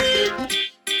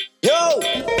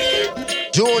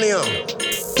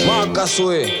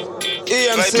Marcusway,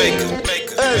 EMC,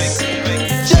 S.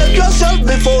 Check yourself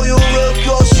before you wreck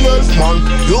yourself, man.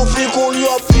 You feel on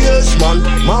your peers, man.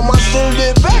 Mama still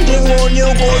depending on you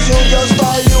cause you just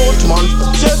a youth, man.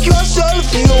 Check yourself,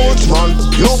 youth, man.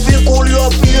 You feel on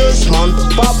your peers, man.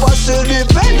 Papa still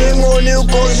depending on you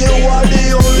cause you are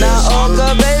the only now, son.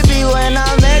 Uncle, baby, when I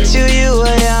met you, you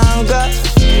were younger.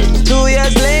 2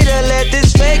 years later, let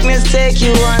this fakeness take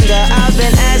you under. I've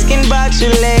been asking about you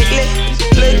lately,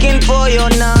 looking for your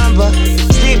number.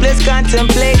 Sleepless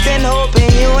contemplating,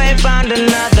 hoping you ain't found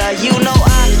another. You know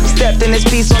I stepped in this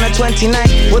piece on the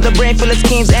 29th with a brain full of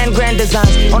schemes and grand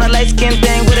designs. On a light-skinned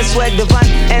thing with a swag divine.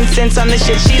 And since I'm the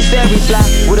shit, she's very fly.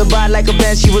 With a body like a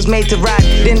Benz, she was made to ride.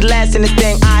 Didn't last in this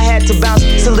thing, I had to bounce.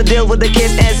 Seal the deal with a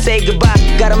kiss and say goodbye.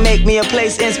 Gotta make me a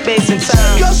place in space and time.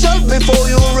 Check yourself before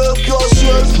you wreck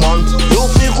yourself, man. You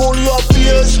feel on your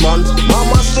peers, man.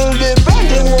 Mama still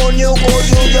depending on you cause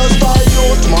you just a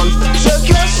youth, man. Check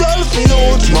yourself,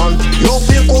 youth, man. You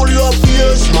feel on your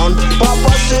peers, man.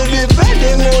 Papa still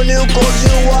depending on you cause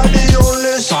you are the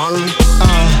only son.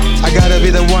 I gotta be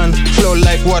the one, flow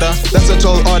like water, that's a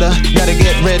tall order. Gotta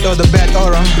get rid of the bad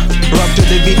aura. Rock to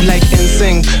the beat like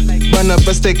NSYNC. Burn up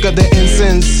a stick of the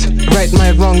incense. Write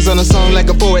my wrongs on a song like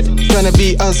a poet. Tryna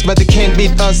be us, but they can't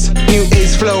beat us. New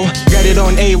age flow, got it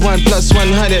on A1 plus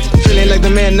 100. Feeling like the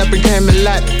man up in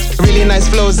Camelot. Really nice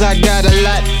flows, I got a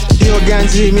lot. Hiyo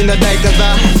ganji, mina dai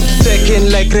kadha.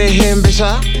 Checking like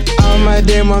Rehembesha. Ama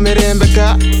demo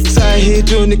mirembeka. Sahi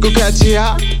tu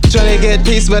nikukachia. Tryna get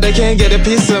peace, but I can't get a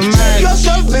piece of mind. Check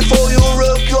yourself before you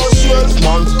wreck yourself,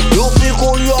 man. You feel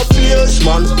on your peers,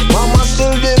 man. Mama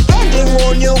still depending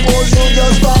on you cause you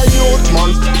just a youth,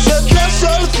 man. Check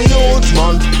yourself, youth,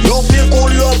 man. You feel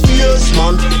on your peers,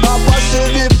 man. Papa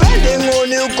still depending on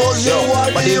you cause you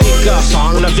are the Badilika, only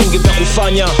son. una vingi vya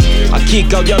kufanya.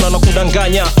 Hakika ujana na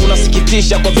kudanganya.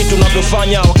 Unasikitisha kwa vitu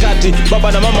unavyofanya wakati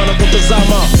baba na mama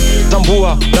wanakutazama.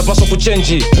 Tambua, napaswa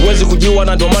kuchenji. Huwezi kujiua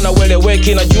na ndo maana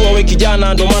ueleweki. Najua we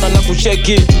kijana ndo maana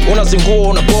nakucheki. Unazingua,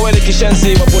 unapoa ile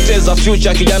kishenzi. Wapoteza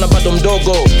future kijana bado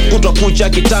mdogo. Kutwa kucha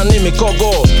kitani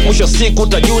mikogo. Mwisho siku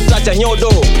utajuta cha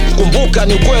nyodo. Kumbuka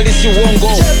ni ukweli si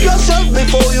uongo. Check yourself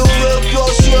before you wreck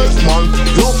yourself, man.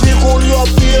 You feel on your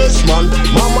peers, man.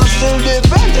 Mama still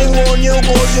depending on you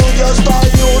cause you just a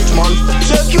youth, man.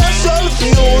 Check yourself,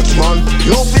 youth, man.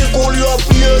 You feel on your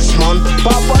peers, man.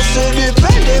 Papa still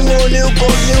depending on you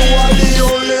cause you are the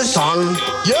only son.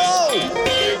 Yo,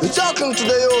 we talking to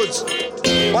the youth.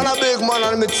 Man a big man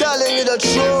and me telling you the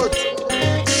truth.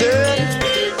 See?